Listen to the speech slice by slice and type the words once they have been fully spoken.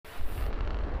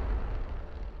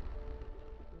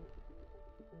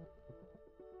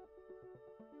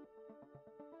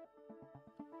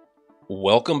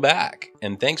Welcome back,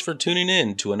 and thanks for tuning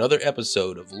in to another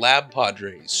episode of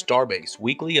LabPadre's Starbase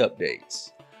Weekly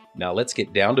Updates. Now let's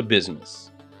get down to business.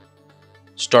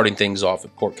 Starting things off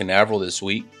at Cape Canaveral this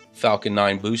week, Falcon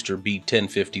 9 booster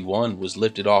B1051 was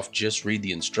lifted off Just Read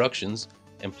the Instructions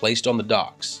and placed on the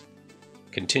docks.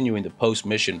 Continuing the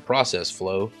post-mission process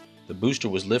flow, the booster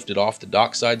was lifted off the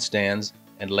dockside stands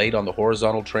and laid on the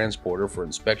horizontal transporter for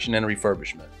inspection and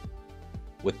refurbishment.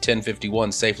 With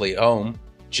 1051 safely at home,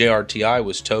 JRTI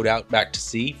was towed out back to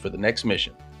sea for the next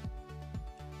mission.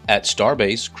 At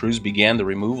Starbase, crews began the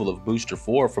removal of Booster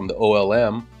 4 from the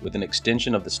OLM with an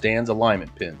extension of the stand's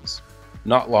alignment pins.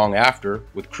 Not long after,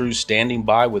 with crews standing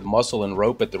by with muscle and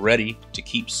rope at the ready to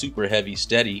keep Superheavy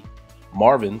steady,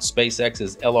 Marvin,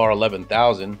 SpaceX's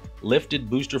LR-11000, lifted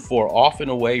Booster 4 off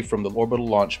and away from the Orbital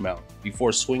Launch Mount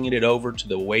before swinging it over to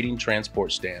the awaiting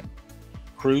transport stand.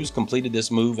 Crews completed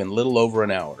this move in little over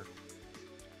an hour.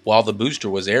 While the booster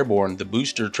was airborne, the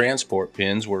booster transport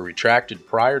pins were retracted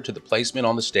prior to the placement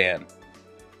on the stand.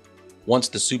 Once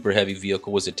the Superheavy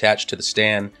vehicle was attached to the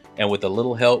stand, and with a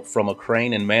little help from a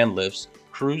crane and man lifts,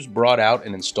 crews brought out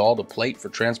and installed a plate for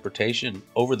transportation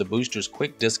over the booster's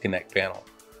quick disconnect panel.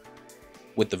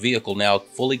 With the vehicle now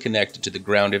fully connected to the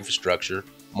ground infrastructure,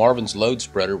 Marvin's load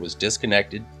spreader was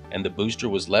disconnected and the booster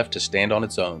was left to stand on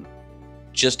its own.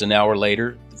 Just an hour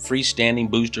later, the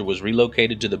freestanding booster was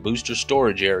relocated to the booster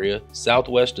storage area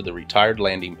southwest of the retired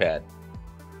landing pad.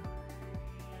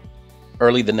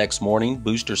 Early the next morning,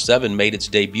 Booster 7 made its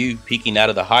debut, peeking out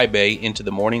of the high bay into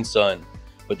the morning sun,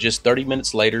 but just 30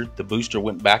 minutes later, the booster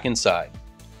went back inside.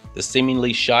 The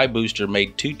seemingly shy booster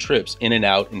made 2 trips in and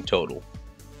out in total.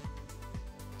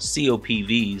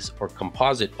 COPVs, or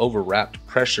composite overwrapped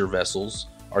pressure vessels,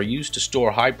 are used to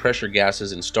store high pressure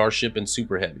gases in Starship and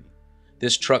Superheavy.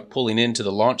 This truck pulling into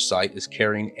the launch site is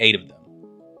carrying 8 of them.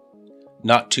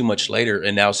 Not too much later,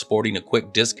 and now sporting a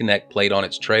quick disconnect plate on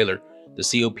its trailer, the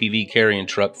COPV carrying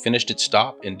truck finished its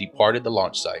stop and departed the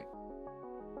launch site.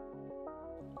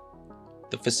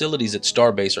 The facilities at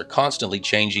Starbase are constantly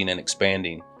changing and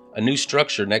expanding. A new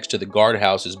structure next to the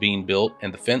guardhouse is being built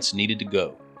and the fence needed to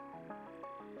go.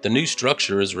 The new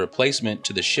structure is a replacement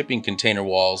to the shipping container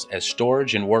walls as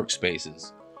storage and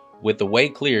workspaces. With the way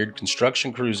cleared,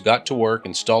 construction crews got to work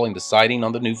installing the siding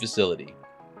on the new facility.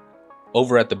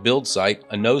 Over at the build site,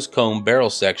 a nose cone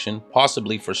barrel section,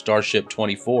 possibly for Starship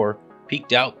 24,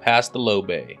 peeked out past the low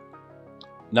bay.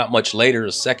 Not much later,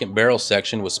 a second barrel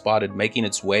section was spotted making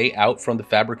its way out from the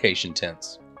fabrication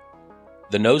tents.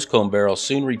 The nose cone barrel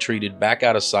soon retreated back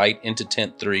out of sight into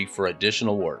Tent 3 for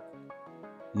additional work.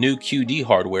 New QD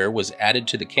hardware was added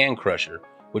to the can crusher,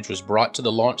 which was brought to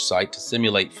the launch site to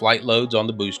simulate flight loads on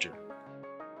the booster.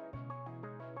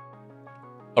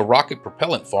 A rocket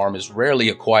propellant farm is rarely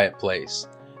a quiet place.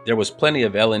 There was plenty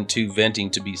of LN2 venting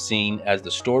to be seen as the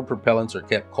stored propellants are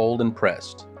kept cold and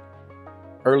pressed.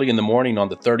 Early in the morning on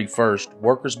the 31st,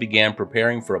 workers began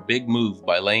preparing for a big move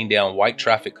by laying down white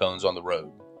traffic cones on the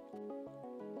road.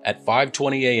 At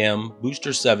 5:20 a.m.,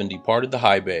 Booster 7 departed the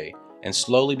high bay and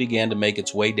slowly began to make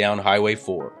its way down Highway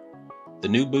 4. The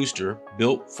new booster,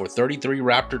 built for 33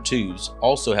 Raptor 2s,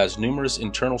 also has numerous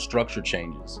internal structure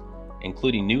changes,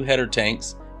 including new header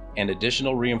tanks and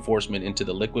additional reinforcement into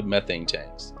the liquid methane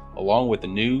tanks, along with a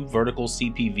new vertical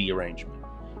CPV arrangement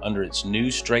under its new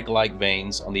strake-like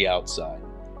vanes on the outside.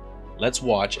 Let's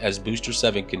watch as Booster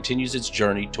 7 continues its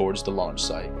journey towards the launch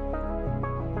site.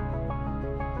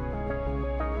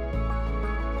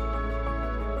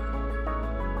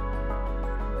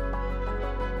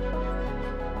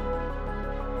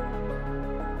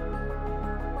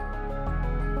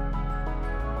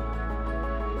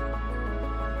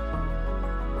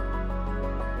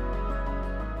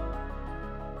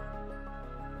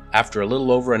 After a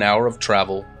little over an hour of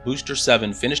travel, Booster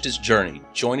 7 finished its journey,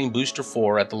 joining Booster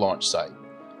 4 at the launch site.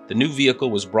 The new vehicle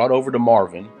was brought over to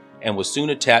Marvin and was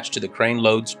soon attached to the crane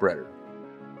load spreader.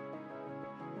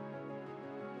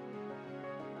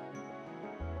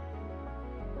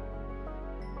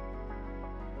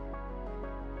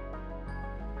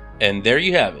 And there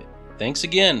you have it. Thanks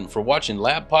again for watching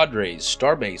LabPadre's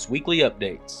Starbase Weekly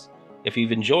Updates. If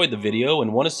you've enjoyed the video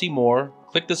and want to see more,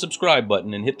 click the subscribe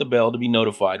button and hit the bell to be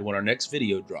notified when our next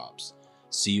video drops.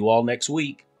 See you all next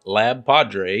week.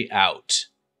 LabPadre out.